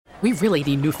We really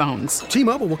need new phones.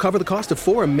 T-Mobile will cover the cost of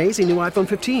 4 amazing new iPhone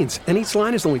 15s, and each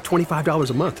line is only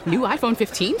 $25 a month. New iPhone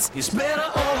 15s? It's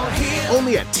better over here.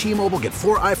 Only at T-Mobile, get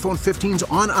 4 iPhone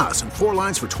 15s on us and 4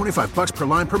 lines for $25 per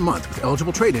line per month with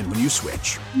eligible trade-in when you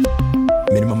switch.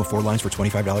 Minimum of 4 lines for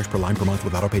 $25 per line per month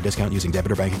with autopay discount using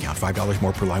debit or bank account. $5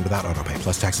 more per line without autopay,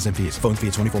 plus taxes and fees. Phone fee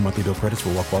at 24 monthly bill credits for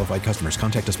well-qualified customers.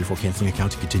 Contact us before canceling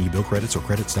account to continue bill credits or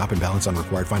credit stop and balance on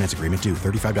required finance agreement due.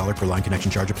 $35 per line connection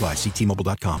charge applies. See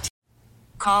T-Mobile.com.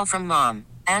 Call from mom.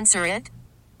 Answer it.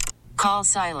 Call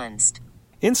silenced.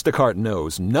 Instacart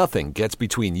knows nothing gets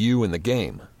between you and the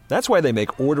game. That's why they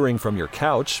make ordering from your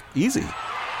couch easy.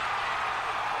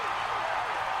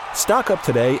 Stock up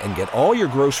today and get all your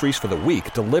groceries for the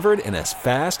week delivered in as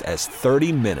fast as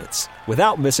 30 minutes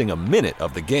without missing a minute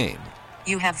of the game.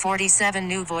 You have 47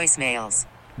 new voicemails.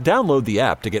 Download the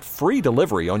app to get free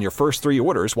delivery on your first 3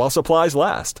 orders while supplies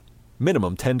last.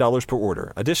 Minimum $10 per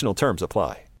order. Additional terms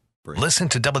apply. Listen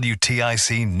to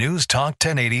WTIC News Talk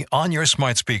 1080 on your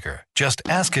smart speaker. Just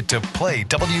ask it to play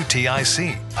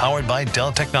WTIC, powered by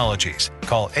Dell Technologies.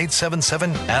 Call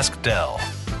 877-ASK-DELL.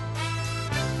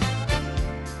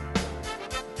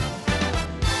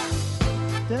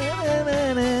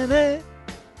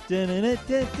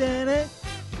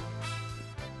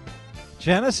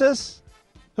 Genesis?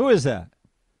 Who is that?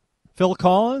 Phil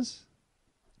Collins?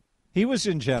 He was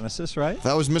in Genesis, right?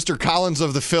 That was Mr. Collins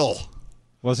of the Phil.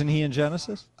 Wasn't he in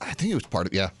Genesis? I think he was part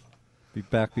of, yeah.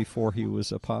 Back before he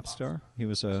was a pop star. He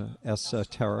was a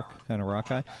esoteric kind of rock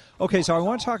guy. Okay, so I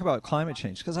want to talk about climate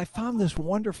change because I found this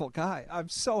wonderful guy. I'm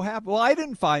so happy. Well, I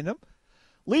didn't find him.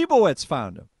 Leibowitz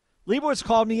found him. Leibowitz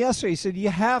called me yesterday. He said, you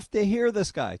have to hear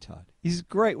this guy, Todd. He's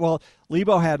great. Well,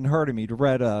 Leibo hadn't heard him. He'd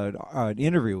read an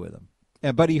interview with him.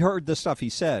 But he heard the stuff he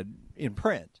said in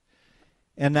print.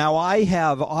 And now I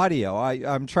have audio.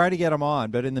 I'm trying to get him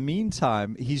on. But in the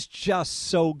meantime, he's just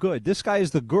so good. This guy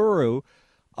is the guru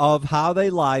of how they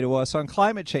lie to us on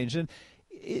climate change. And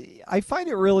I find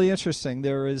it really interesting.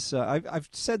 There is, I've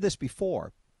said this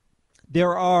before,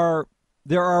 there are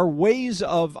ways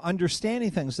of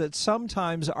understanding things that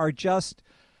sometimes are just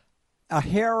a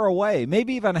hair away,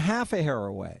 maybe even half a hair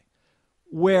away,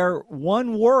 where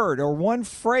one word or one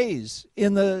phrase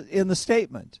in the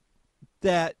statement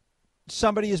that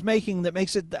somebody is making that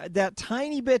makes it that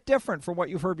tiny bit different from what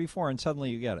you've heard before, and suddenly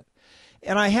you get it.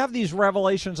 And I have these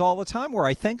revelations all the time where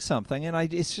I think something,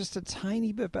 and it's just a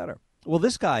tiny bit better. Well,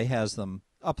 this guy has them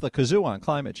up the kazoo on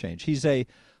climate change. He's a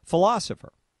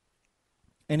philosopher,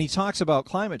 and he talks about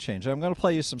climate change. I'm going to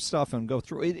play you some stuff and go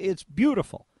through it. It's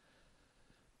beautiful.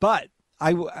 But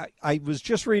I was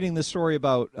just reading this story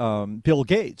about Bill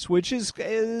Gates, which is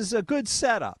a good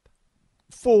setup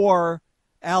for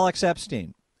Alex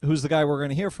Epstein, who's the guy we're going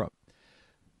to hear from.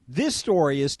 This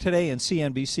story is today in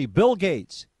CNBC. Bill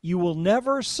Gates, you will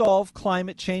never solve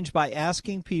climate change by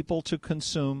asking people to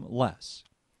consume less.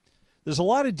 There's a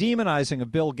lot of demonizing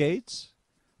of Bill Gates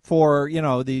for,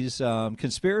 these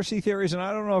conspiracy theories, and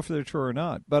I don't know if they're true or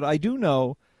not. But I do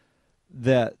know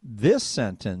that this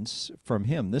sentence from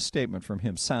him, this statement from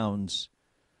him, sounds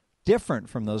different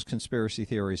from those conspiracy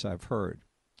theories I've heard.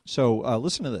 So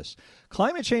listen to this.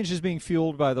 Climate change is being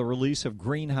fueled by the release of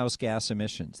greenhouse gas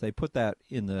emissions. They put that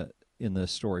in the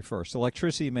story first.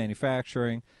 Electricity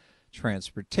manufacturing,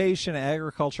 transportation,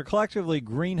 agriculture. Collectively,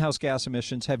 greenhouse gas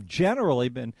emissions have generally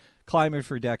been climbing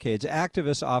for decades.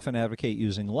 Activists often advocate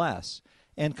using less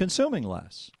and consuming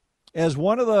less as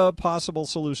one of the possible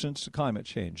solutions to climate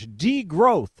change.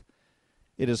 Degrowth,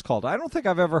 it is called. I don't think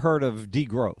I've ever heard of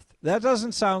degrowth. That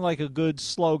doesn't sound like a good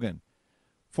slogan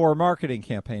for a marketing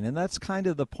campaign, and that's kind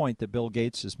of the point that Bill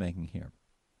Gates is making here.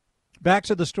 Back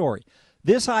to the story.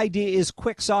 This idea is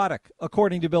quixotic,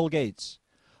 according to Bill Gates,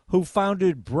 who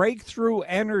founded Breakthrough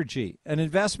Energy, an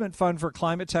investment fund for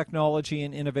climate technology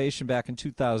and innovation back in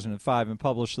 2005, and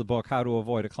published the book How to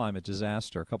Avoid a Climate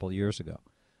Disaster a couple of years ago.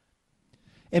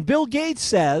 And Bill Gates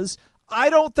says, I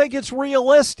don't think it's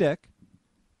realistic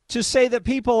to say that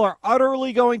people are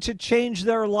utterly going to change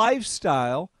their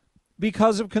lifestyle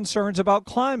because of concerns about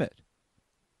climate.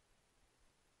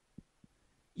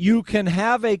 You can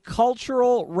have a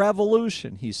cultural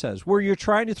revolution, he says, where you're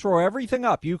trying to throw everything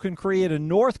up. You can create a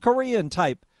North Korean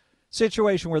type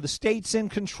situation where the state's in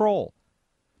control.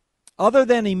 Other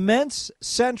than immense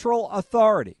central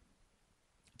authority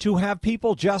to have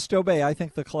people just obey, I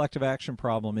think the collective action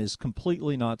problem is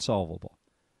completely not solvable.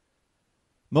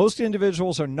 Most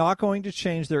individuals are not going to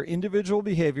change their individual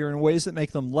behavior in ways that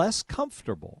make them less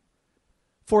comfortable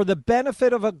for the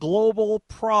benefit of a global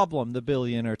problem, the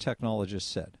billionaire technologist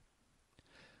said.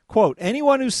 Quote,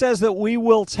 anyone who says that we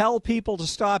will tell people to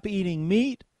stop eating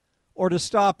meat or to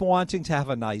stop wanting to have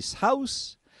a nice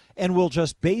house and will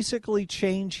just basically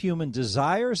change human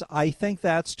desires, I think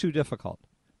that's too difficult.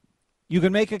 You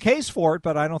can make a case for it,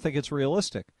 but I don't think it's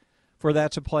realistic for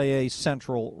that to play a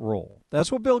central role.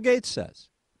 That's what Bill Gates says.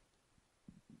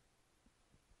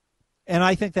 And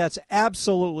I think that's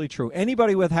absolutely true.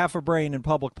 Anybody with half a brain in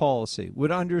public policy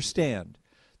would understand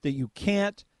that you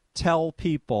can't tell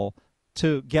people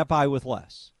to get by with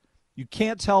less. You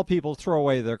can't tell people to throw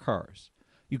away their cars.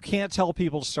 You can't tell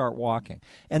people to start walking.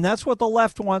 And that's what the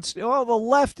left wants. Oh, the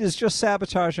left is just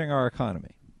sabotaging our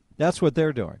economy. That's what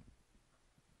they're doing.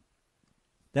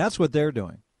 That's what they're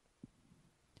doing.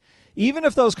 Even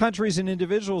if those countries and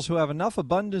individuals who have enough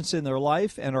abundance in their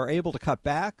life and are able to cut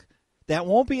back, that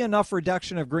won't be enough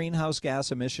reduction of greenhouse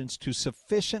gas emissions to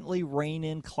sufficiently rein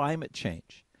in climate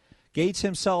change. Gates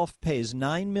himself pays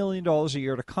 $9 million a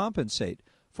year to compensate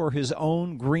for his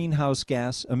own greenhouse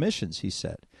gas emissions, he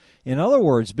said. In other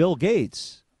words, Bill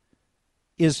Gates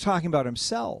is talking about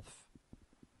himself.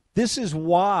 This is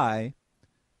why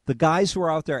the guys who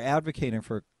are out there advocating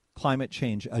for climate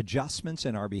change adjustments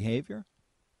in our behavior,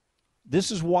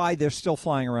 this is why they're still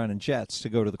flying around in jets to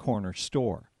go to the corner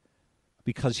store,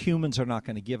 because humans are not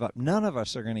going to give up. None of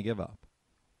us are going to give up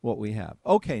what we have.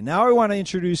 Okay, now I want to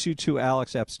introduce you to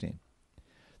Alex Epstein.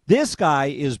 This guy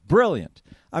is brilliant.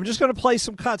 I'm just going to play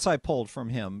some cuts I pulled from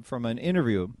him from an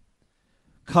interview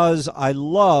because I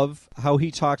love how he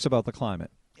talks about the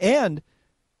climate and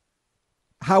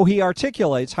how he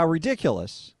articulates how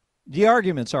ridiculous the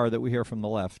arguments are that we hear from the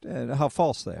left and how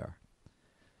false they are.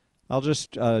 I'll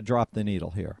just drop the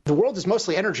needle here. The world is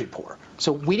mostly energy poor,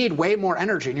 so we need way more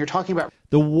energy. And you're talking about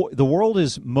the world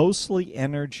is mostly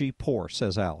energy poor,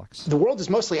 says Alex. The world is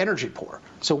mostly energy poor,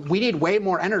 so we need way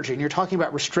more energy. And you're talking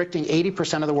about restricting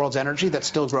 80% of the world's energy that's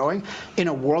still growing in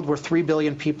a world where 3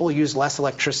 billion people use less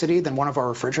electricity than one of our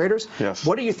refrigerators. Yes.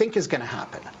 What do you think is going to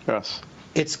happen? Yes.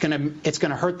 It's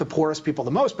gonna hurt the poorest people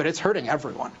the most, but it's hurting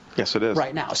everyone. Yes, it is.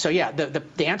 Right now. So yeah,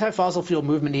 the anti-fossil fuel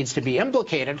movement needs to be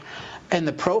implicated, and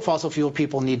the pro-fossil fuel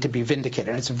people need to be vindicated.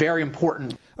 And it's very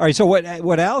important. All right, so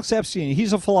what Alex Epstein,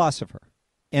 he's a philosopher.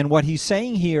 And what he's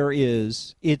saying here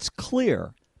is it's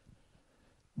clear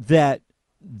that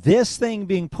this thing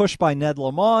being pushed by Ned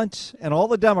Lamont and all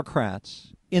the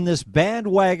Democrats in this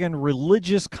bandwagon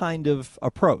religious kind of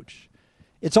approach,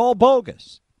 it's all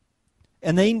bogus.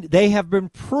 And they have been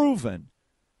proven,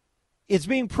 it's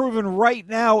being proven right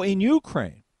now in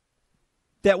Ukraine,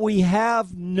 that we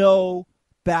have no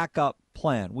backup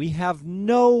plan. We have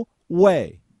no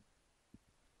way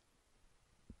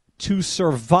to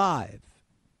survive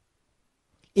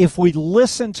if we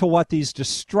listen to what these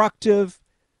destructive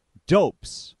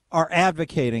dopes are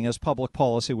advocating as public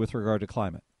policy with regard to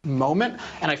climate. Moment,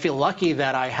 and I feel lucky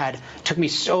that took me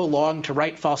so long to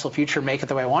write Fossil Future, make it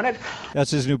the way I wanted. That's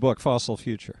his new book, Fossil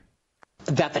Future.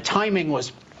 That the timing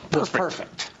was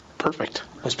perfect. Perfect.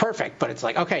 It was perfect, but it's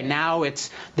like, okay, now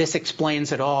this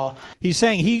explains it all. He's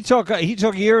saying he took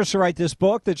years to write this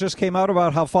book that just came out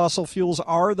about how fossil fuels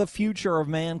are the future of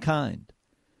mankind,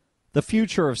 the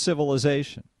future of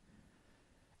civilization.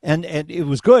 And it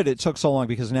was good it took so long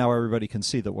because now everybody can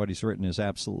see that what he's written is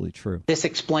absolutely true. This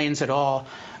explains it all.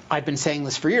 I've been saying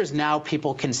this for years. Now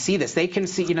people can see this. They can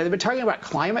see, they've been talking about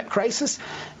climate crisis.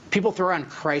 People throw around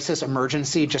crisis,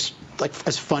 emergency, just like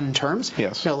as fun terms.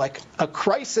 Yes. Like a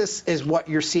crisis is what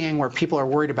you're seeing where people are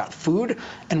worried about food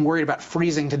and worried about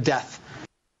freezing to death.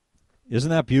 Isn't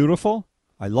that beautiful?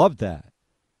 I love that.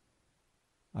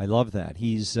 I love that.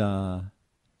 He's laying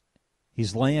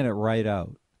it right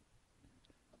out.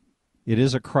 It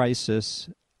is a crisis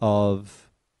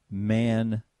of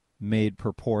man-made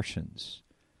proportions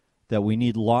that we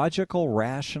need logical,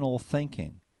 rational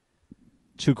thinking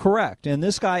to correct. And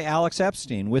this guy, Alex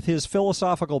Epstein, with his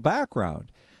philosophical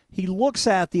background, he looks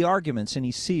at the arguments and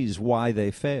he sees why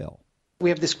they fail. We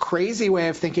have this crazy way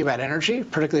of thinking about energy,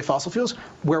 particularly fossil fuels,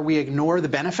 where we ignore the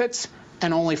benefits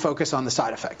and only focus on the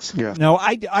side effects. Yeah. Now,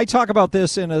 I talk about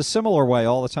this in a similar way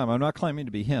all the time. I'm not claiming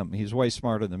to be him. He's way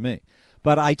smarter than me.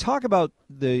 But I talk about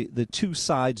the two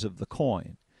sides of the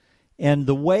coin and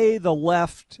the way the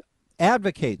left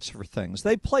advocates for things.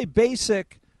 They play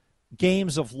basic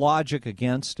games of logic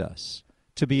against us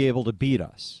to be able to beat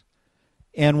us.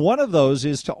 And one of those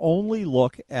is to only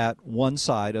look at one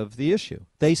side of the issue.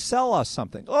 They sell us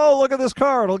something. Oh, look at this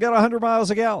car. It'll get 100 miles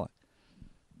a gallon.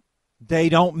 They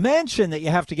don't mention that you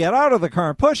have to get out of the car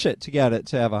and push it to get it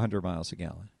to have 100 miles a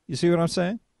gallon. You see what I'm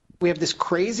saying? We have this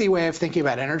crazy way of thinking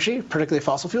about energy, particularly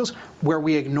fossil fuels, where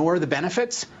we ignore the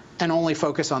benefits and only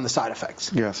focus on the side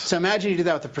effects. Yes. So imagine you do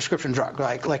that with a prescription drug.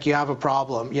 Like you have a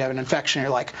problem, you have an infection,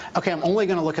 you're like, okay, I'm only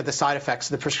going to look at the side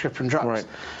effects of the prescription drugs. Right.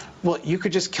 Well, you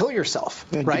could just kill yourself,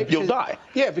 right? You'll die.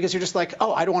 Yeah, because you're just like,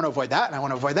 oh, I don't want to avoid that, and I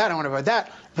want to avoid that, I want to avoid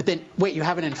that. But then, wait, you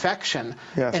have an infection,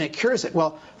 Yes. and it cures it.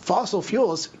 Well, fossil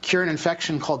fuels cure an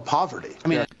infection called poverty. I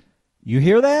mean, You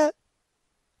hear that?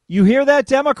 You hear that,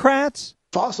 Democrats?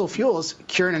 fossil fuels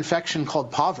cure an infection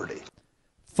called poverty.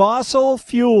 Fossil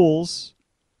fuels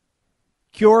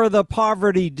cure the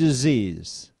poverty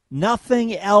disease.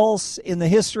 Nothing else in the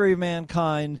history of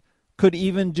mankind could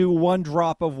even do one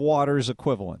drop of water's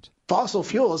equivalent. Fossil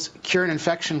fuels cure an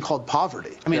infection called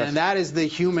poverty. I mean, Yes. and that is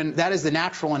the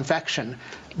natural infection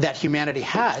that humanity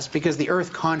has, because the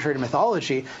earth, contrary to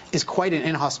mythology, is quite an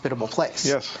inhospitable place.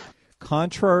 Yes.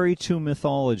 Contrary to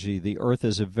mythology, the earth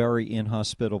is a very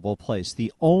inhospitable place.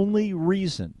 The only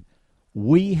reason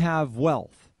we have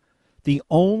wealth, the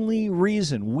only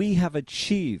reason we have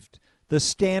achieved the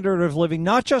standard of living,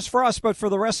 not just for us, but for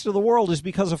the rest of the world, is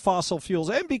because of fossil fuels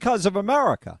and because of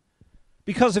America,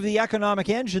 because of the economic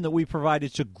engine that we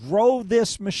provided to grow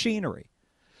this machinery.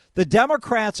 The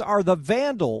Democrats are the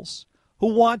vandals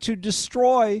who want to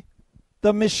destroy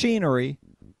the machinery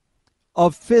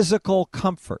of physical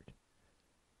comfort.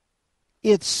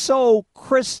 It's so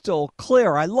crystal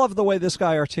clear. I love the way this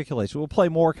guy articulates. We'll play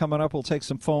more coming up. We'll take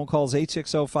some phone calls,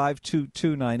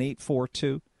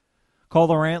 860-522-9842. Call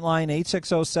the rant line,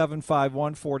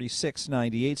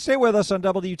 860-751-4698. Stay with us on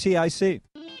WTIC.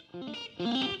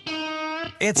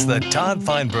 It's the Todd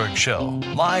Feinberg Show,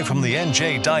 live from the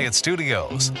NJ Diet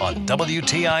Studios on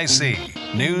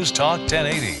WTIC News Talk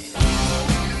 1080.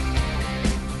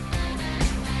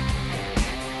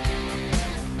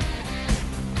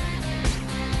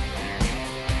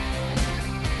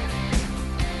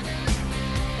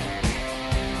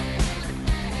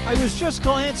 I was just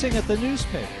glancing at the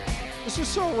newspaper. This is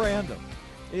so random.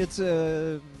 It's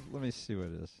let me see what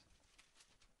it is.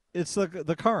 It's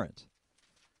the Current.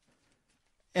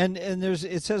 And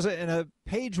it says in a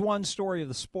page one story of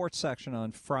the sports section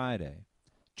on Friday,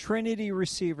 Trinity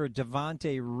receiver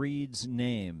Devontae Reed's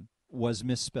name was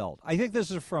misspelled. I think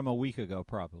this is from a week ago,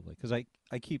 probably, because I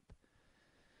keep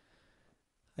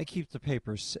the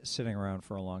papers sitting around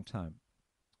for a long time.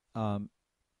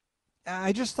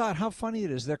 I just thought how funny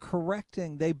it is. They're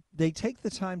correcting. They take the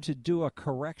time to do a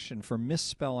correction for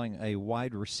misspelling a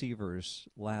wide receiver's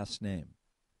last name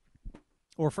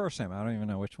or first name. I don't even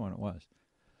know which one it was.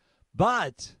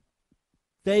 But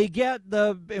they get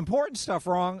the important stuff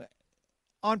wrong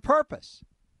on purpose.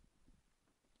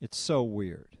 It's so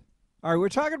weird. All right, we're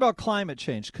talking about climate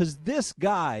change because this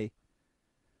guy,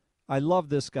 I love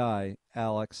this guy,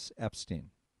 Alex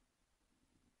Epstein.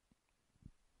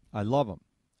 I love him.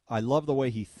 I love the way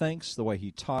he thinks, the way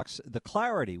he talks, the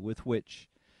clarity with which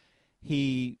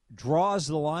he draws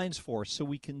the lines for us so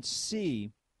we can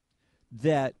see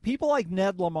that people like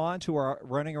Ned Lamont, who are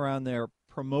running around there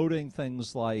promoting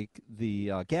things like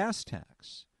the gas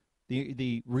tax,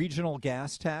 the regional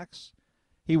gas tax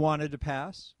he wanted to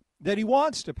pass, that he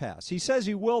wants to pass. He says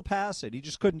he will pass it. He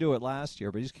just couldn't do it last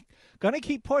year, but he's going to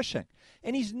keep pushing.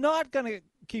 And he's not going to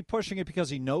keep pushing it because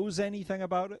he knows anything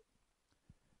about it.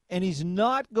 And he's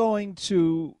not going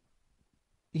to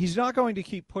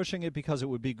keep pushing it because it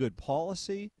would be good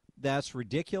policy. That's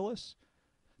ridiculous.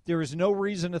 There is no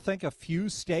reason to think a few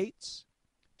states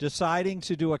deciding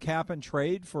to do a cap and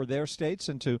trade for their states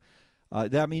and to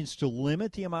that means to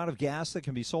limit the amount of gas that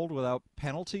can be sold without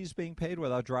penalties being paid,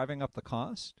 without driving up the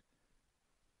cost.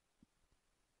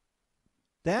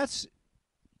 That's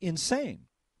insane.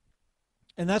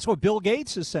 And that's what Bill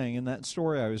Gates is saying in that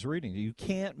story I was reading. You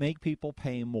can't make people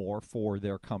pay more for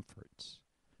their comforts.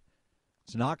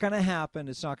 It's not going to happen.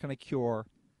 It's not going to cure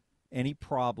any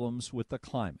problems with the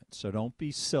climate. So don't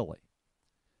be silly.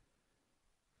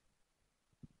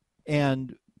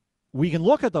 And we can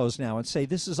look at those now and say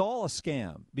this is all a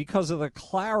scam because of the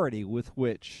clarity with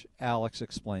which Alex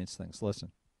explains things.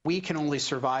 Listen. We can only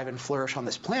survive and flourish on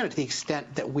this planet to the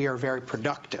extent that we are very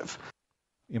productive.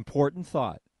 Important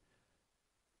thought.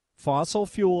 Fossil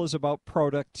fuel is about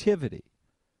productivity.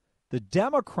 The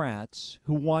Democrats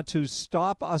who want to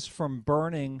stop us from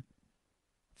burning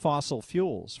fossil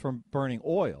fuels, from burning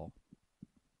oil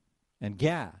and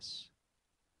gas,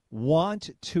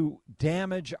 want to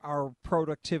damage our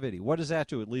productivity. What does that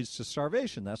do? It leads to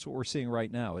starvation. That's what we're seeing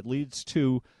right now. It leads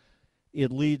to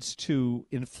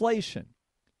inflation.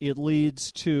 It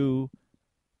leads to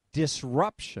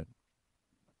disruption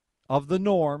of the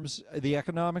norms, the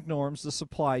economic norms, the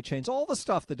supply chains, all the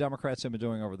stuff the Democrats have been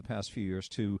doing over the past few years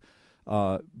to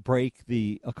break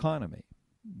the economy.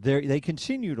 They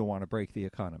continue to want to break the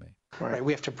economy. Right.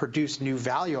 We have to produce new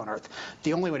value on Earth.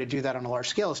 The only way to do that on a large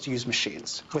scale is to use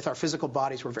machines. With our physical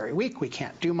bodies, we're very weak. We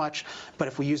can't do much. But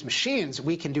if we use machines,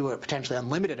 we can do a potentially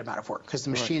unlimited amount of work because the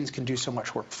machines can do so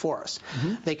much work for us.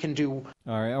 They can do.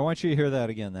 All right. I want you to hear that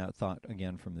again, that thought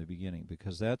again from the beginning,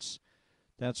 because that's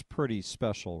pretty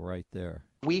special right there.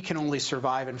 We can only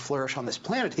survive and flourish on this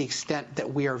planet to the extent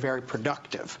that we are very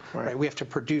productive. Right? We have to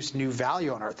produce new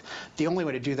value on Earth. The only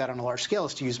way to do that on a large scale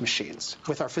is to use machines.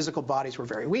 With our physical bodies, we're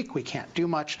very weak. We can't do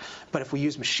much. But if we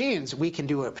use machines, we can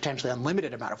do a potentially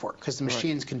unlimited amount of work because the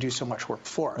machines can do so much work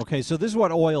for us. Okay, so this is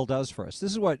what oil does for us.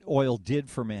 This is what oil did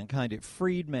for mankind. It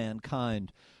freed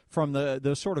mankind from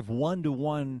the sort of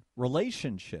one-to-one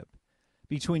relationship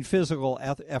between physical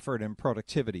effort and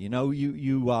productivity. You know,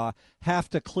 you have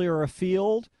to clear a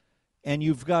field, and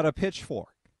you've got a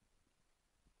pitchfork.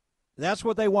 That's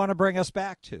what they want to bring us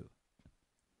back to.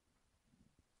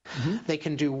 They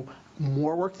can do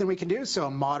more work than we can do. So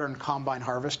a modern combine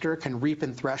harvester can reap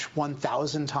and thresh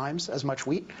 1,000 times as much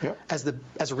wheat as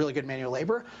a really good manual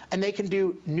labor. And they can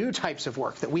do new types of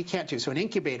work that we can't do. So an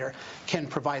incubator can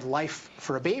provide life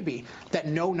for a baby that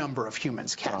no number of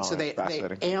humans can. So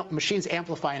machines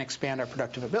amplify and expand our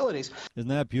productive abilities. Isn't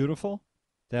that beautiful?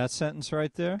 That sentence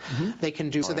right there? They can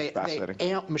do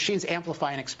machines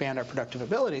amplify and expand our productive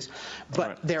abilities,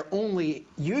 but they're only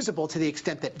usable to the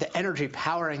extent that the energy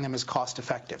powering them is cost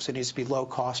effective. So it needs to be low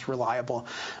cost, reliable,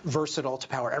 versatile to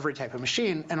power every type of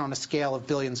machine, and on a scale of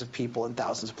billions of people in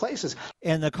thousands of places.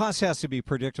 And the cost has to be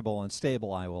predictable and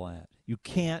stable, I will add. You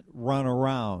can't run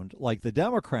around like the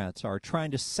Democrats are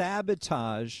trying to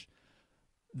sabotage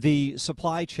the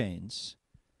supply chains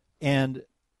and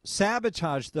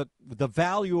sabotage the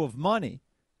value of money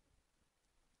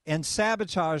and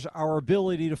sabotage our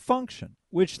ability to function,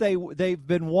 which they've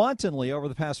been wantonly over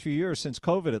the past few years, since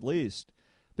COVID at least,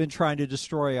 been trying to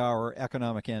destroy our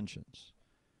economic engines.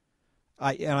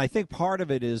 I think part of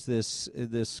it is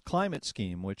this climate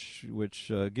scheme, which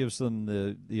gives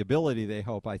them the ability, they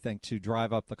hope, I think, to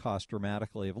drive up the cost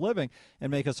dramatically of living and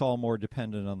make us all more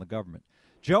dependent on the government.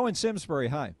 Joe in Simsbury,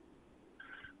 hi.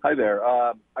 Hi there.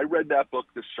 I read that book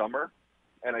this summer,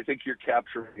 and I think you're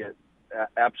capturing it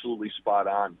absolutely spot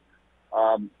on.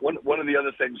 One of the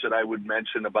other things that I would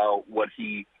mention about what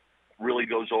he really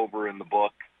goes over in the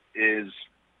book is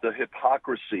the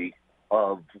hypocrisy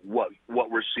of what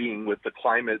we're seeing with the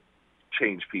climate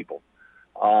change people.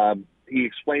 He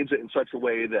explains it in such a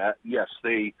way that, yes,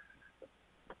 they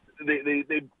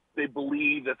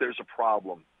believe that there's a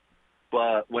problem.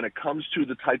 But when it comes to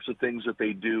the types of things that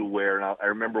they do, where I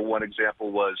remember one example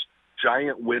was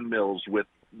giant windmills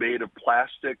made of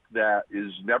plastic that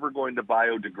is never going to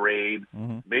biodegrade,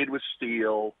 made with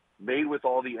steel, made with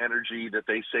all the energy that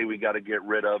they say we got to get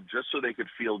rid of just so they could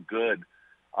feel good.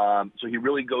 So he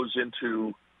really goes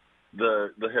into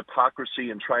the hypocrisy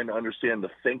and trying to understand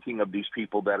the thinking of these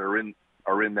people that are in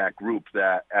that group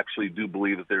that actually do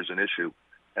believe that there's an issue.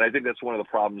 And I think that's one of the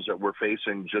problems that we're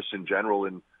facing just in general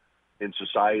in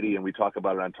society, and we talk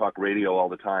about it on talk radio all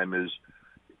the time, is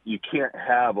you can't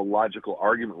have a logical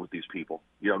argument with these people.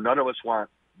 You know, none of us want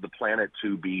the planet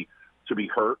to be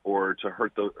hurt or to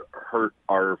hurt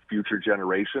our future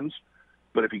generations.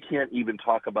 But if you can't even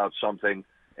talk about something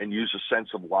and use a sense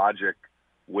of logic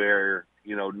where,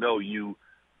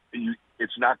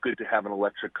 it's not good to have an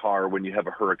electric car when you have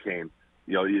a hurricane,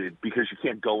 because you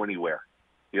can't go anywhere.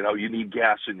 You need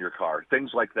gas in your car,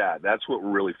 things like that. That's what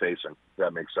we're really facing. If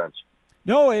that makes sense.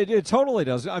 No, it totally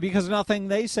does, because nothing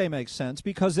they say makes sense,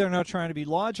 because they're not trying to be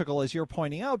logical, as you're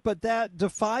pointing out. But that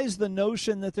defies the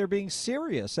notion that they're being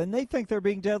serious, and they think they're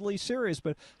being deadly serious.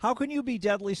 But how can you be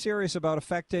deadly serious about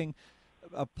affecting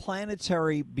a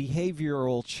planetary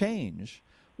behavioral change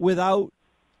without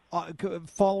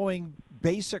following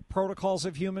basic protocols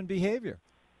of human behavior?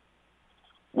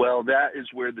 Well, that is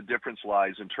where the difference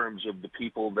lies in terms of the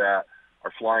people that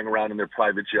are flying around in their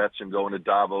private jets and going to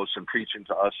Davos and preaching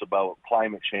to us about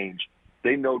climate change.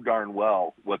 They know darn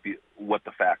well what the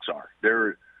facts are.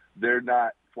 They're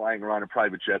not flying around in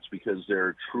private jets because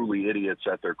they're truly idiots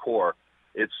at their core.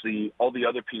 It's all the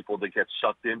other people that get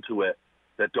sucked into it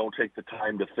that don't take the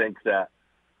time to think that,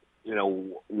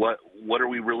 what are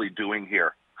we really doing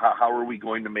here? How are we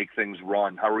going to make things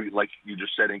run? How are we, like you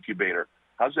just said, incubator?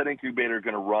 How's that incubator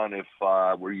going to run if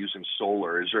we're using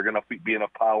solar? Is there going to be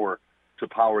enough power to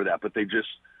power that? But they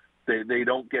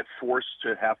don't get forced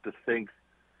to have to think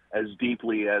as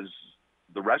deeply as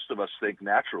the rest of us think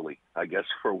naturally, I guess,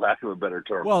 for lack of a better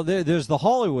term. Well, there's the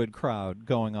Hollywood crowd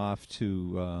going off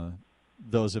to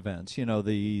those events.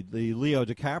 The Leo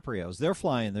DiCaprios, they're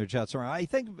flying their jets around. I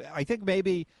think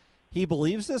maybe he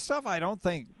believes this stuff? I don't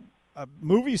think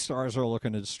movie stars are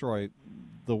looking to destroy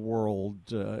the world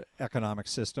economic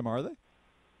system, are they?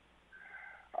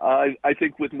 I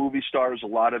think with movie stars, a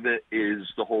lot of it is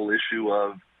the whole issue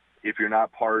of if you're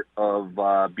not part of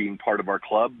being part of our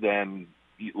club, then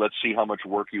let's see how much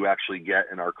work you actually get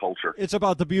in our culture. It's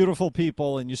about the beautiful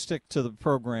people, and you stick to the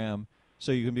program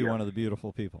so you can be one of the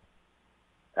beautiful people.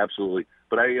 Absolutely.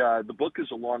 But the book is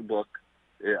a long book.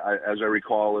 As I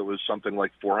recall, it was something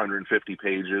like 450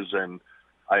 pages, and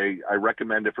I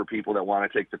recommend it for people that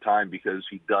want to take the time because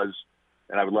he does,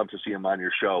 and I would love to see him on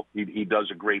your show. He does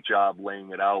a great job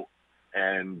laying it out,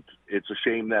 and it's a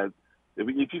shame that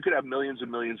if you could have millions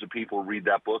and millions of people read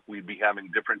that book, we'd be having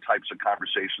different types of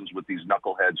conversations with these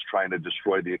knuckleheads trying to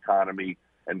destroy the economy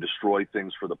and destroy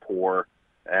things for the poor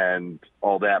and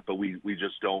all that, but we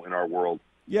just don't in our world.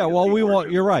 Yeah, well, we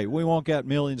won't. You're right. We won't get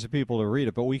millions of people to read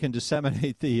it, but we can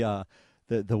disseminate the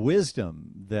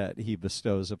wisdom that he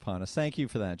bestows upon us. Thank you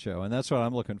for that, Joe. And that's what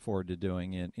I'm looking forward to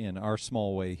doing in our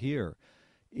small way here,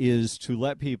 is to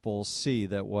let people see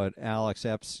that what Alex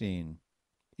Epstein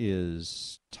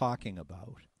is talking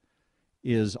about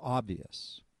is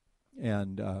obvious.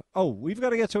 And, we've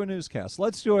got to get to a newscast.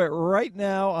 Let's do it right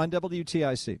now on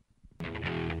WTIC.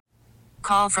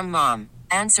 Call from mom.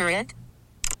 Answer it.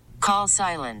 Call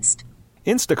silenced.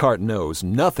 Instacart knows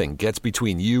nothing gets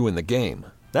between you and the game.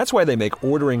 That's why they make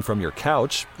ordering from your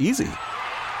couch easy.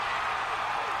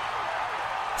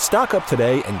 Stock up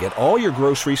today and get all your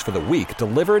groceries for the week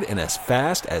delivered in as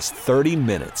fast as 30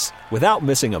 minutes without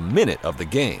missing a minute of the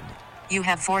game. You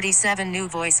have 47 new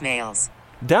voicemails.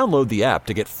 Download the app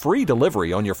to get free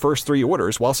delivery on your first 3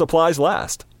 orders while supplies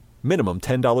last. Minimum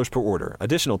 $10 per order.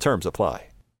 Additional terms apply.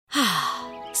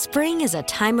 Spring is a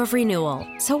time of renewal,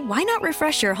 so why not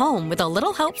refresh your home with a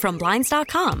little help from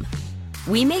Blinds.com?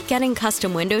 We make getting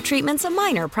custom window treatments a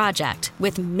minor project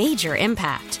with major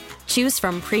impact. Choose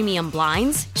from premium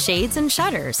blinds, shades, and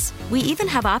shutters. We even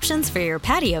have options for your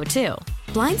patio, too.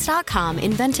 Blinds.com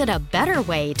invented a better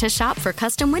way to shop for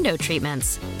custom window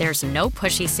treatments. There's no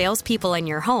pushy salespeople in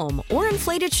your home or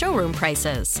inflated showroom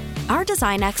prices. Our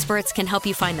design experts can help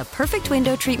you find the perfect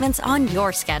window treatments on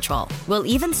your schedule. We'll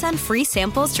even send free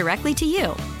samples directly to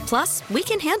you. Plus, we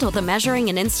can handle the measuring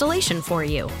and installation for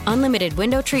you. Unlimited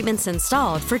window treatments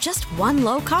installed for just one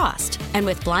low cost. And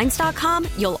with Blinds.com,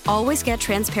 you'll always get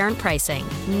transparent pricing.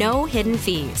 No hidden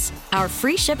fees. Our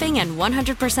free shipping and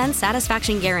 100%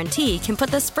 satisfaction guarantee can put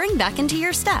the spring back into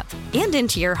your step and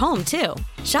into your home, too.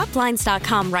 Shop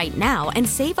Blinds.com right now and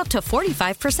save up to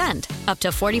 45%. Up to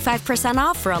 45%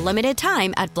 off for a limited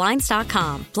time at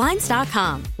Blinds.com.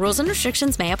 Blinds.com. Rules and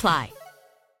restrictions may apply.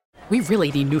 We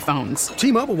really need new phones.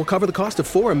 T-Mobile will cover the cost of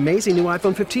 4 amazing new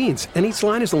iPhone 15s, and each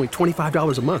line is only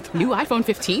 $25 a month. New iPhone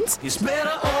 15s? It's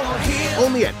better over here.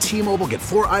 Only at T-Mobile, get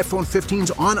 4 iPhone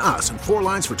 15s on us and 4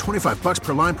 lines for $25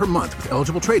 per line per month with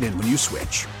eligible trade-in when you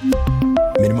switch.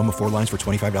 Minimum of 4 lines for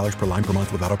 $25 per line per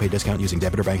month with autopay discount using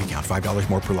debit or bank account. $5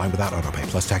 more per line without autopay,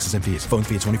 plus taxes and fees. Phone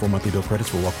fee at 24 monthly bill credits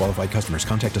for well-qualified customers.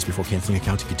 Contact us before canceling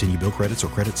account to continue bill credits or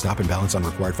credit stop and balance on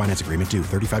required finance agreement due.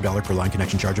 $35 per line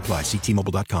connection charge applies. See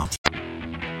T-Mobile.com.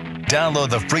 Download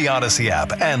the free Odyssey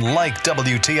app and like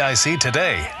WTIC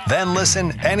today. Then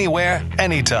listen anywhere,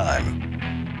 anytime.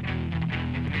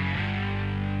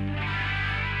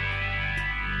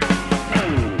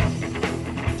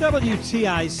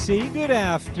 WTIC, good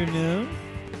afternoon.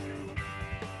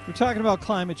 We're talking about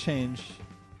climate change.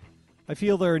 I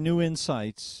feel there are new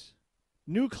insights,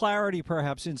 new clarity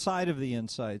perhaps inside of the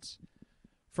insights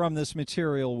from this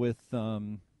material with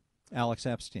Alex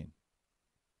Epstein,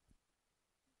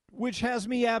 which has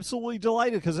me absolutely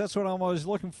delighted because that's what I'm always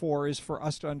looking for, is for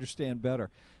us to understand better.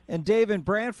 And Dave in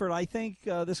Brantford, I think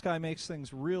this guy makes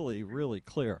things really, really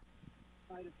clear.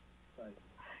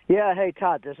 Yeah, hey,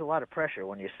 Todd, there's a lot of pressure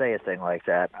when you say a thing like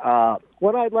that.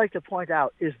 What I'd like to point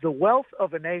out is the wealth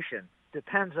of a nation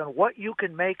depends on what you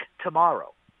can make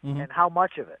tomorrow and how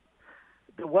much of it.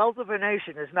 The wealth of a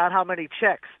nation is not how many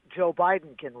checks Joe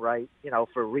Biden can write,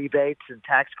 for rebates and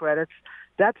tax credits.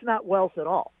 That's not wealth at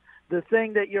all. The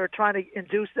thing that you're trying to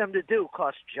induce them to do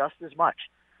costs just as much.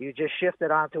 You just shift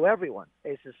it onto everyone,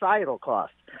 a societal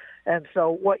cost. And so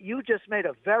what you just made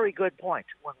a very good point.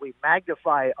 When we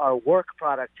magnify our work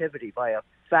productivity by a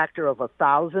factor of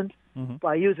 1,000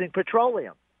 by using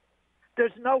petroleum,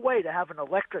 there's no way to have an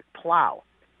electric plow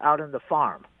out in the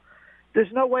farm.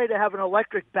 There's no way to have an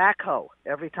electric backhoe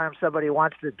every time somebody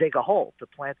wants to dig a hole to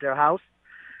plant their house.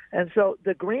 And so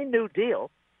the Green New Deal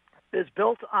is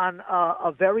built on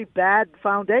a very bad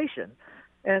foundation,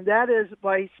 and that is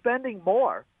by spending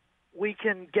more, we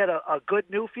can get a good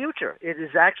new future. It is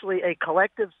actually a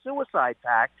collective suicide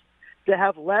pact to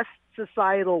have less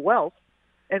societal wealth,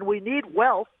 and we need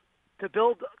wealth to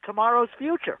build tomorrow's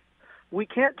future. We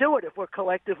can't do it if we're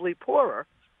collectively poorer,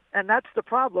 and that's the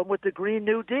problem with the Green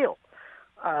New Deal.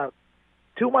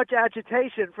 Too much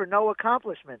agitation for no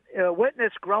accomplishment.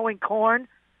 Witness growing corn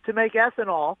to make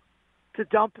ethanol to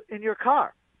dump in your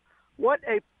car. What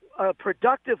a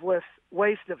productiveless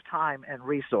waste of time and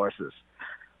resources.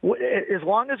 As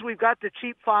long as we've got the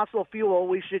cheap fossil fuel,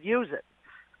 we should use it.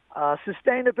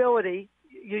 Sustainability,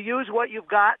 you use what you've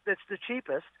got that's the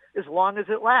cheapest as long as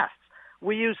it lasts.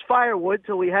 We used firewood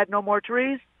till we had no more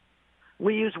trees.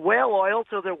 We used whale oil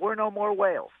till there were no more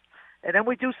whales. And then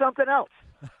we do something else.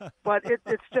 But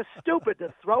it's just stupid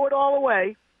to throw it all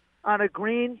away on a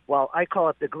green, well, I call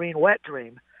it the green wet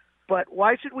dream. But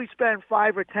why should we spend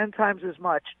 5 or 10 times as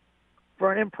much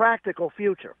for an impractical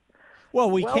future?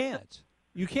 Well, we can't.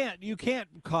 You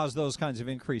can't cause those kinds of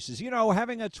increases. You know,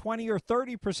 having a 20 or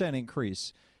 30%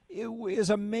 increase is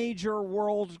a major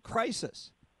world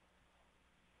crisis.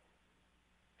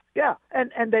 Yeah,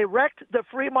 and they wrecked the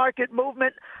free market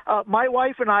movement. My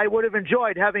wife and I would have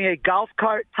enjoyed having a golf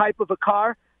cart type of a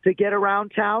car to get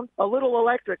around town, a little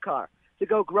electric car to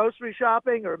go grocery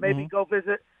shopping or maybe go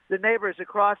visit the neighbors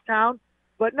across town.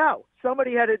 But no,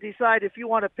 somebody had to decide if you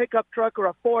want a pickup truck or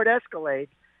a Ford Escalade,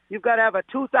 you've got to have a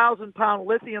 2,000-pound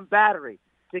lithium battery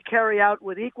to carry out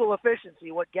with equal efficiency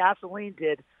what gasoline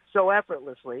did so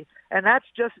effortlessly, and that's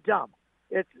just dumb.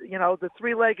 It's, you know, the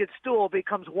three-legged stool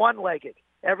becomes one-legged.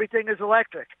 Everything is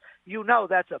electric. You know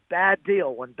that's a bad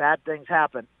deal when bad things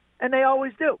happen, and they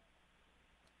always do.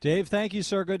 Dave, thank you,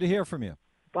 sir. Good to hear from you.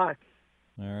 Bye.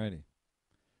 All righty.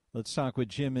 Let's talk with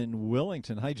Jim in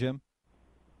Willington. Hi, Jim.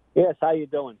 Yes, how you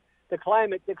doing? The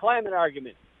climate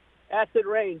argument. Acid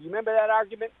rain. Do you remember that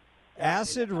argument?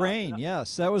 Acid rain,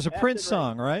 yes. That was a Prince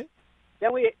song, right?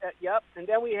 Then we, and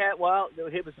then we had, well,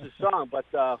 it was the song, but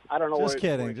I don't know. Just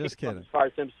kidding. As far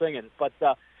as him singing it, but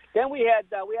then we had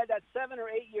that 7 or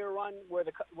 8 year run where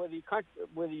the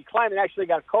climate actually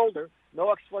got colder.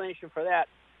 No explanation for that,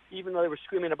 even though they were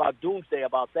screaming about doomsday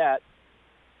about that.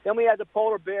 Then we had the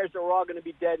polar bears that were all going to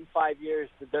be dead in 5 years.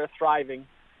 They're thriving.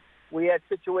 We had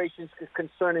situations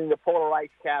concerning the polar ice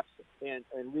caps and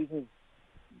reasons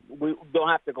we don't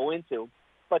have to go into.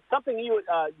 But something your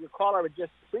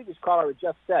previous caller had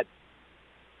just said.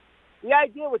 The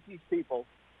idea with these people,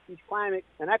 these climate,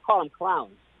 and I call them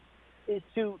clowns, is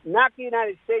to knock the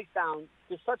United States down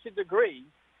to such a degree,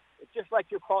 just like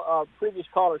your previous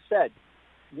caller said,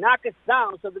 knock us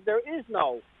down so that there is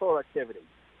no productivity.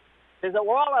 Is that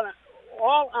we're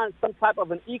all on some type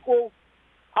of an equal,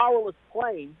 powerless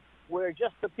plane where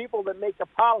just the people that make the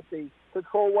policy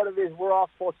control what it is we're all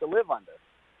supposed to live under.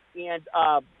 And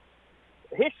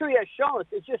history has shown us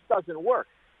it just doesn't work.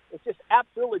 It just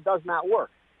absolutely does not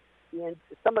work. And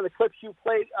some of the clips you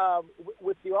played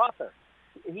with the author,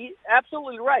 he's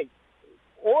absolutely right.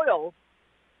 Oil,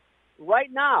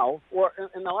 right now, or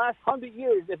in the last 100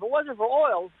 years, if it wasn't for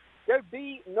oil, there'd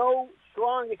be no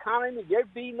strong economy,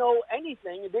 there'd be no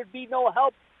anything, and there'd be no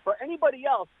help for anybody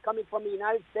else coming from the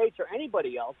United States or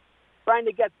anybody else trying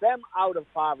to get them out of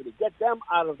poverty, get them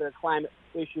out of their climate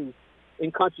issues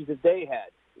in countries that they had.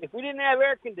 If we didn't have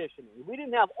air conditioning, if we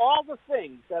didn't have all the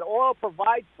things that oil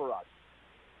provides for us,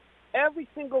 every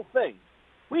single thing,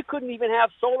 we couldn't even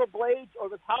have solar blades or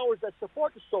the towers that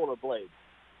support the solar blades.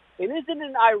 And isn't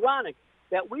it ironic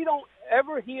that we don't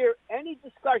ever hear any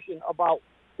discussion about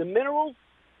the minerals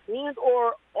and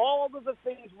or all of the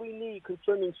things we need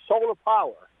concerning solar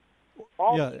power?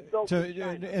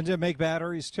 And to make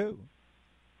batteries, too.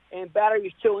 And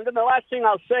batteries, too. And then the last thing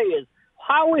I'll say is,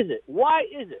 why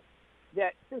is it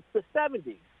that since the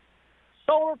 70s,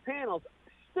 solar panels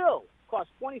still cost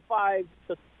 $25,000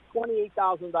 to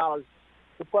 $28,000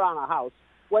 to put on a house,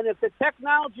 when if the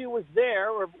technology was there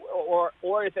or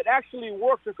if it actually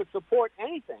worked or could support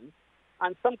anything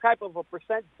on some type of a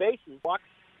percent basis,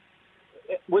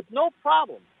 with no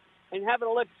problem, and have an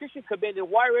electrician come in and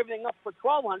wire everything up for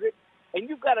 $1,200, and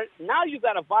you've got a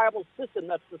viable system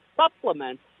that's to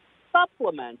supplement.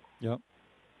 Yep.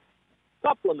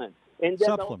 Supplement. And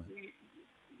then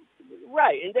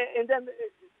right. And then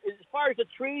as far as the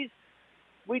trees,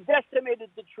 we decimated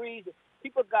the trees.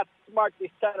 People got smart.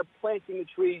 They started planting the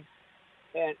trees,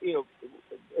 and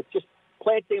just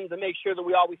planting them to make sure that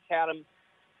we always had them.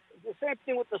 The same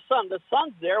thing with the sun. The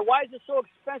sun's there. Why is it so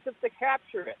expensive to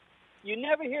capture it? You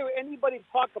never hear anybody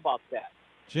talk about that.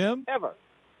 Jim? Ever.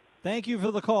 Thank you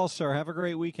for the call, sir. Have a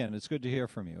great weekend. It's good to hear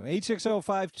from you.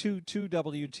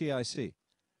 860-522-WTIC.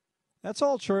 That's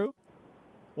all true.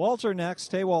 Walter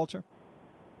next. Hey, Walter.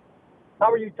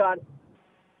 How are you, Todd?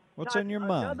 What's in your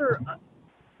mind?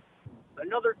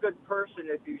 another good person,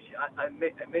 if you,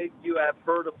 maybe you have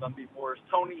heard of them before, is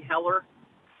Tony Heller.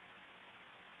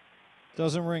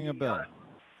 Doesn't ring a bell.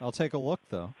 I'll take a look,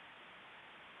 though.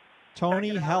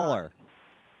 Tony Heller.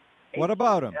 What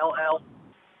about him? HLL.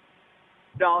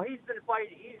 No, he's been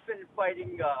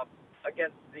fighting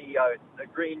against the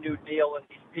Green New Deal and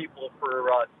these people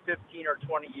for 15 or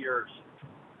 20 years,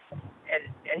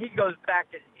 and he goes back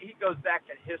in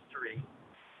history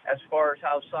as far as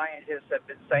how scientists have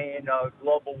been saying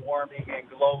global warming and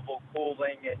global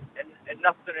cooling, and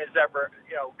nothing has ever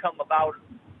come about,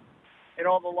 and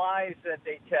all the lies that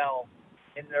they tell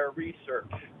in their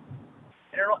research,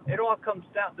 and it all comes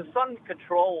down. The sun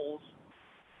controls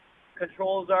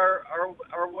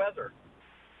our weather,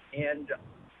 and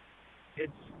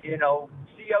it's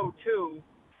CO2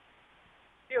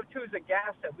 is a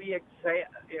gas that we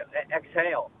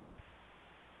exhale.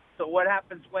 So what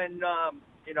happens when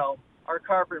our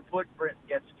carbon footprint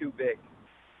gets too big?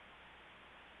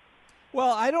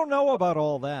 Well, I don't know about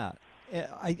all that.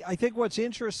 I think what's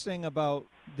interesting about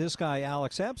this guy,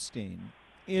 Alex Epstein,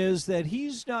 is that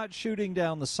he's not shooting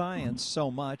down the science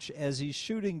so much as he's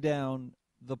shooting down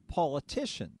the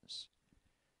politicians.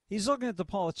 He's looking at the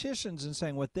politicians and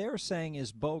saying what they're saying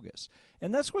is bogus.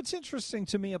 And that's what's interesting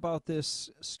to me about this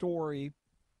story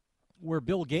where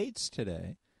Bill Gates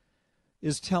today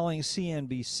is telling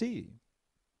CNBC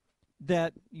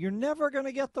that you're never going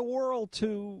to get the world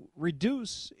to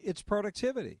reduce its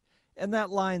productivity. And that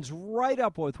lines right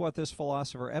up with what this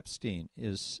philosopher Epstein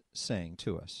is saying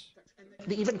to us.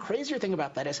 The even crazier thing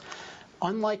about that is,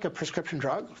 unlike a prescription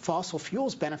drug, fossil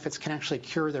fuels benefits can actually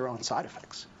cure their own side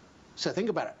effects. So think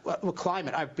about it. With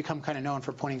climate, I've become kind of known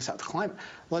for pointing this out. The climate.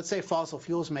 Let's say fossil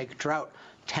fuels make drought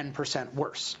 10%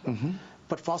 worse. Mm-hmm.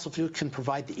 But fossil fuels can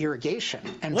provide the irrigation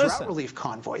and drought relief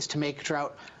convoys to make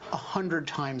drought 100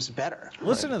 times better.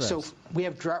 Listen to this. So we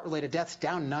have drought-related deaths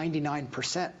down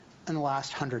 99% in the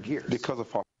last 100 years. Because of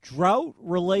fossil.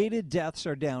 Drought-related deaths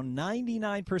are down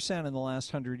 99% in the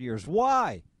last 100 years.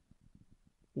 Why?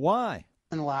 Why?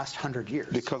 In the last 100 years.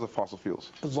 Because of fossil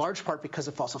fuels. In large part because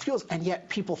of fossil fuels. And yet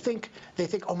people think,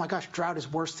 oh my gosh, drought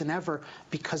is worse than ever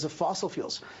because of fossil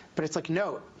fuels. But it's like,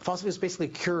 no, fossil fuels basically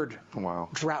cured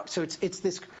drought. So it's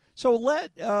this. So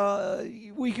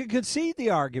we could concede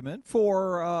the argument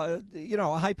for, a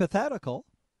hypothetical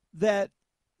that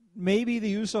maybe the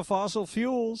use of fossil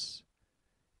fuels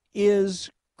is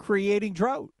creating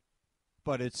drought.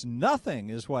 But it's nothing,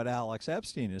 is what Alex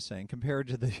Epstein is saying, compared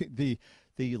to the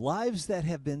lives that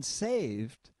have been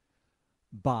saved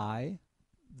by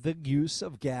the use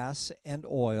of gas and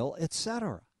oil,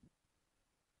 etc.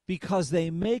 Because they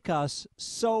make us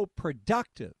so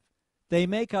productive. They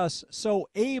make us so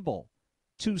able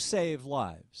to save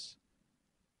lives.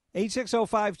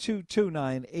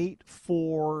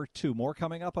 860-522-9842. More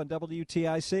coming up on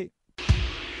WTIC.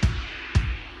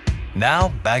 Now,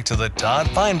 back to the Todd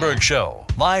Feinberg Show,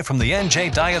 live from the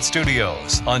NJ Diet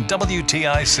Studios on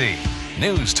WTIC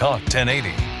News Talk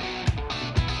 1080.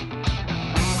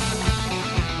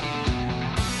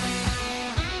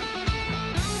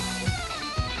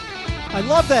 I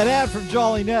love that ad from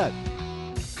Jolly Net.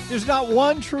 There's not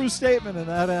one true statement in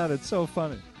that ad. It's so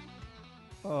funny.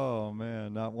 Oh,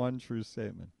 man, not one true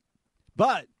statement.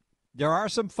 But there are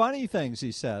some funny things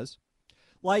he says.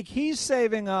 Like he's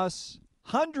saving us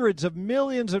hundreds of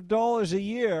millions of dollars a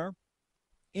year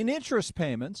in interest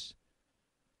payments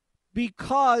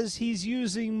because he's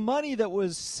using money that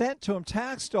was sent to him,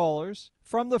 tax dollars,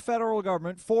 from the federal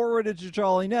government, forwarded to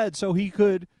Jolly Ned so he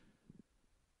could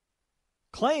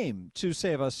claim to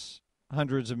save us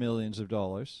hundreds of millions of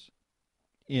dollars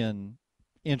in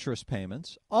interest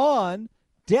payments on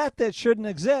debt that shouldn't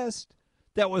exist,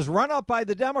 that was run up by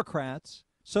the Democrats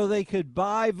so they could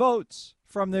buy votes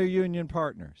from their union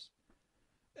partners.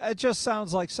 It just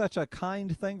sounds like such a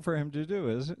kind thing for him to do,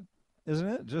 isn't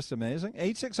it? Just amazing.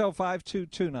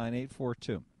 860-522-9842.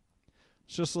 Let's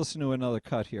just listen to another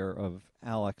cut here of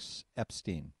Alex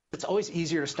Epstein. It's always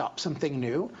easier to stop something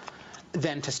new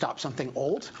than to stop something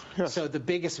old. Yes. So the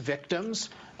biggest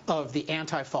victims of the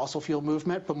anti-fossil fuel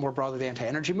movement, but more broadly the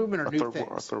anti-energy movement, are new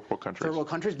things. Third world countries. Third world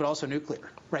countries, but also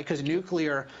nuclear, right? Because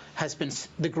nuclear has been,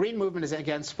 the green movement is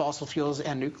against fossil fuels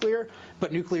and nuclear,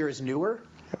 but nuclear is newer.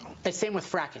 It's same with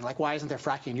fracking. Like, why isn't there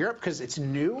fracking in Europe? Because it's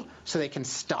new, so they can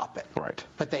stop it. Right.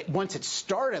 But once it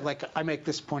started, like I make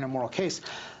this point in Moral Case,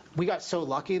 we got so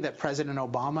lucky that President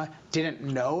Obama didn't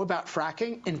know about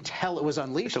fracking until it was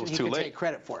unleashed, and he could take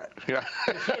credit for it. Yeah.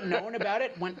 If he had known about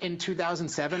it in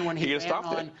 2007 when he ran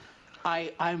on,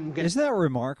 I'm going to... Isn't that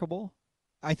remarkable?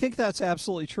 I think that's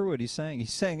absolutely true what he's saying.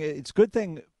 He's saying it's a good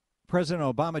thing President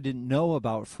Obama didn't know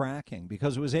about fracking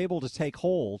because it was able to take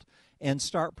hold and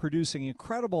start producing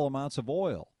incredible amounts of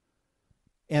oil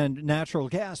and natural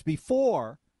gas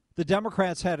before the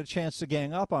Democrats had a chance to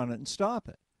gang up on it and stop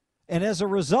it. And as a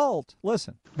result,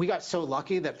 listen. We got so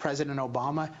lucky that President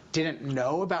Obama didn't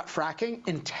know about fracking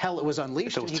until it was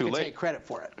unleashed, and he could take credit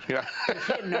for it. Yeah. If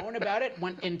he had known about it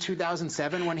in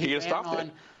 2007 when he ran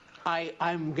on,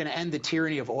 I'm going to end the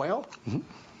tyranny of oil,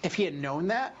 if he had known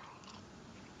that,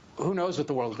 who knows what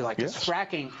the world would be like. Because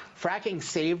fracking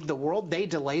saved the world. They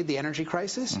delayed the energy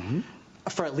crisis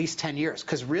for at least 10 years.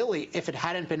 Because really, if it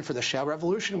hadn't been for the shale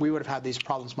revolution, we would have had these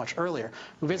problems much earlier.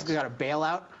 We basically got a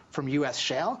bailout from U.S.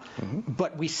 shale,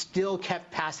 but we still kept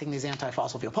passing these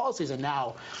anti-fossil fuel policies, and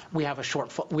now we have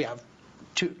we have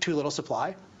too little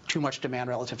supply, too much demand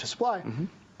relative to supply.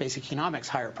 Basic economics,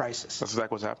 higher prices. That's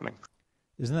exactly what's happening.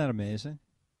 Isn't that amazing?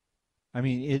 I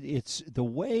mean, it's the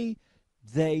way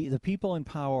the people in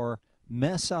power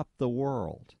mess up the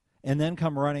world and then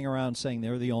come running around saying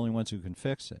they're the only ones who can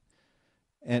fix it.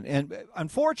 And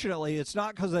unfortunately, it's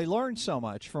not because they learned so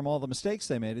much from all the mistakes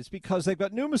they made. It's because they've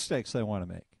got new mistakes they want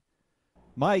to make.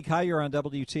 Mike, hi, you're on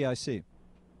WTIC.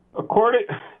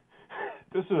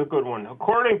 This is a good one.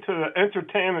 According to the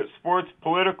Entertainment, Sports,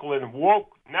 Political, and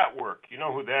Woke Network, you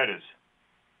know who that is.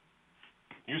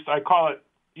 I call it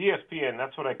ESPN.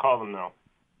 That's what I call them now.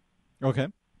 Okay.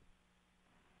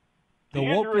 The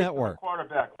Woke Network.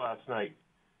 Quarterback last night.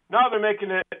 Now they're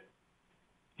making it.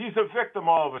 He's a victim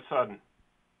all of a sudden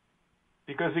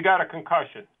because he got a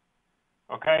concussion.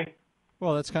 Okay.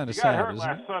 Well, that's kind of sad, isn't it? He got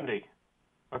hurt last Sunday.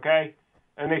 Okay.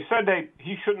 And they said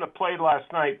he shouldn't have played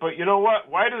last night. But you know what?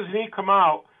 Why doesn't he come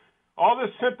out? All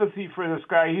this sympathy for this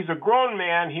guy. He's a grown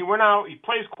man. He went out. He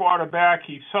plays quarterback.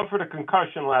 He suffered a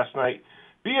concussion last night.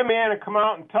 Be a man and come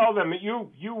out and tell them that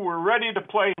you were ready to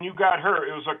play and you got hurt.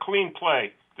 It was a clean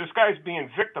play. This guy's being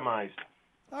victimized.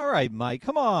 All right, Mike,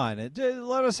 come on.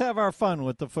 Let us have our fun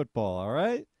with the football, all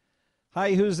right?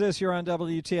 Hi, who's this? You're on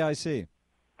WTIC.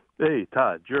 Hey,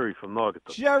 Todd, Jerry from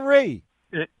Naugatuck. Jerry!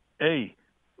 Hey,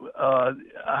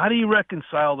 how do you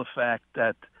reconcile the fact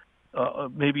that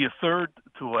maybe a third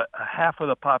to a half of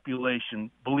the population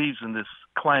believes in this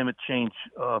climate change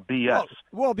BS?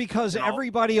 Well, because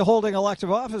everybody holding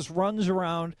elective office runs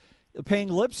around paying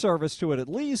lip service to it at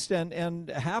least, and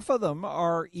half of them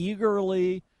are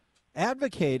eagerly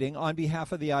advocating on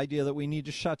behalf of the idea that we need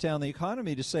to shut down the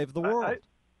economy to save the world.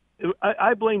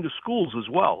 I blame the schools as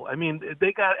well. I mean,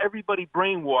 they got everybody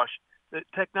brainwashed. The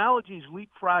technology is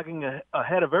leapfrogging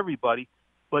ahead of everybody,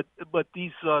 but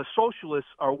these socialists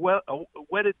are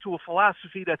wedded to a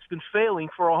philosophy that's been failing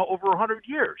for over 100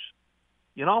 years.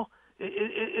 You know,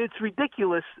 it's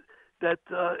ridiculous that.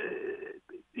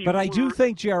 But I do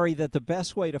think, Jerry, that the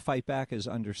best way to fight back is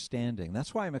understanding.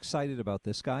 That's why I'm excited about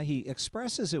this guy. He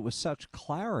expresses it with such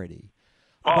clarity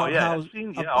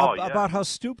about how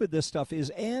stupid this stuff is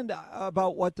and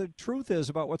about what the truth is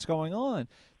about what's going on.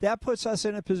 That puts us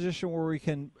in a position where we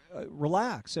can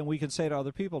relax and we can say to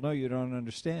other people, no, you don't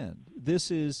understand.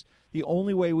 This is the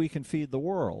only way we can feed the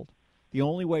world. The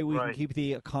only way we can keep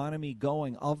the economy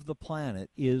going of the planet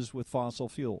is with fossil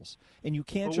fuels. And you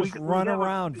can't just run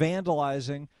around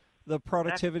vandalizing the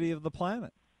productivity of the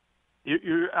planet.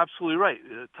 You're absolutely right,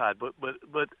 Todd.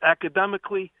 But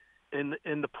academically, and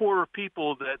the poorer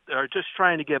people that are just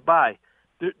trying to get by,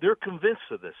 they're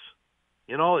convinced of this.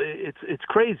 You know, it's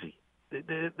crazy.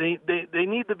 They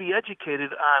need to be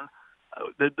educated on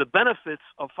the benefits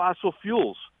of fossil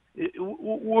fuels.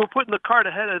 We're putting the cart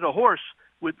ahead of the horse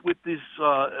with these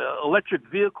electric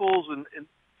vehicles, and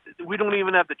we don't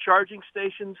even have the charging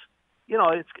stations. You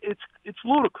know, it's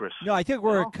ludicrous. No, I think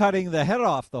we're cutting the head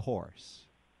off the horse.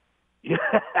 Yeah,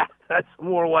 that's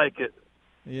more like it.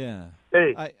 Yeah.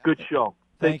 Hey, good show.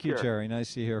 Thank you, Jerry.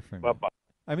 Nice to hear from you. Bye-bye.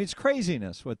 I mean, it's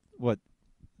craziness what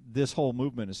this whole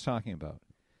movement is talking about.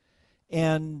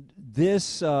 And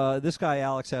this guy,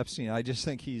 Alex Epstein, I just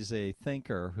think he's a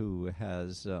thinker who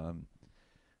has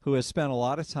spent a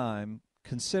lot of time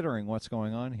considering what's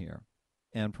going on here.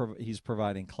 And he's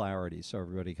providing clarity so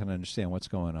everybody can understand what's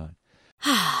going on.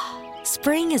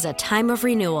 Spring is a time of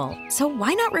renewal, so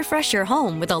why not refresh your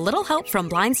home with a little help from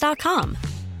Blinds.com?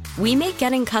 We make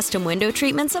getting custom window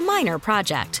treatments a minor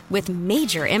project with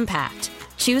major impact.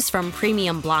 Choose from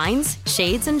premium blinds,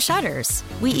 shades, and shutters.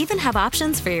 We even have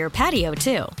options for your patio,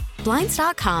 too.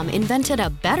 Blinds.com invented a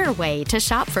better way to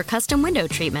shop for custom window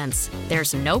treatments.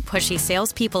 There's no pushy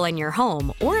salespeople in your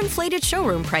home or inflated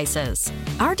showroom prices.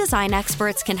 Our design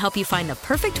experts can help you find the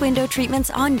perfect window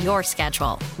treatments on your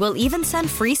schedule. We'll even send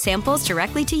free samples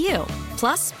directly to you.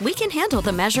 Plus, we can handle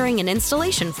the measuring and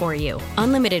installation for you.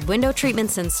 Unlimited window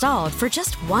treatments installed for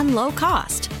just one low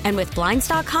cost. And with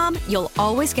Blinds.com, you'll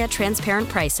always get transparent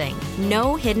pricing.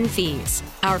 No hidden fees.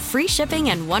 Our free shipping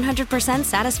and 100%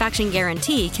 satisfaction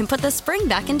guarantee can put the spring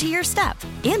back into your step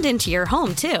and into your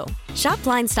home, too. Shop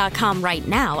Blinds.com right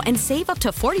now and save up to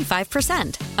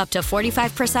 45%. Up to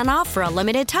 45% off for a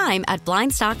limited time at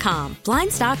Blinds.com.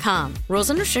 Blinds.com. Rules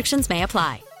and restrictions may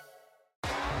apply.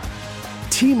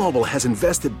 T-Mobile has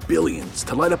invested billions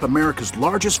to light up America's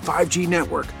largest 5G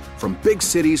network, from big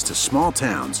cities to small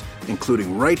towns,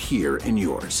 including right here in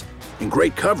yours. And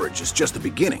great coverage is just the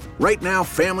beginning. Right now,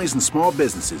 families and small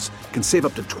businesses can save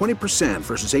up to 20%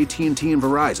 versus AT&T and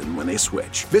Verizon when they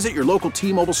switch. Visit your local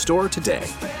T-Mobile store today.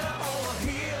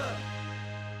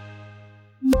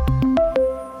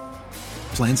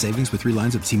 Plan savings with 3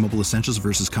 lines of T-Mobile Essentials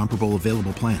versus comparable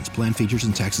available plans. Plan features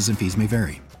and taxes and fees may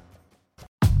vary.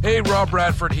 Hey, Rob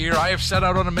Bradford here. I have set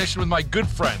out on a mission with my good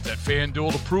friends at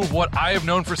FanDuel to prove what I have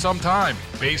known for some time.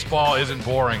 Baseball isn't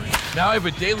boring. Now I have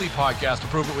a daily podcast to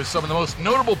prove it with some of the most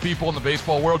notable people in the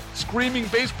baseball world, screaming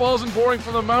baseball isn't boring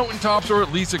from the mountaintops, or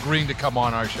at least agreeing to come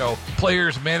on our show.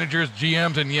 Players, managers,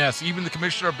 GMs, and yes, even the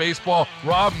commissioner of baseball,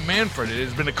 Rob Manfred. It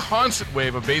has been a constant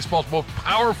wave of baseball's most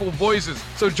powerful voices.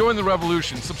 So join the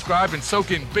revolution. Subscribe and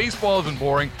soak in Baseball Isn't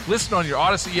Boring. Listen on your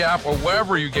Odyssey app or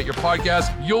wherever you get your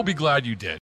podcasts. You'll be glad you did.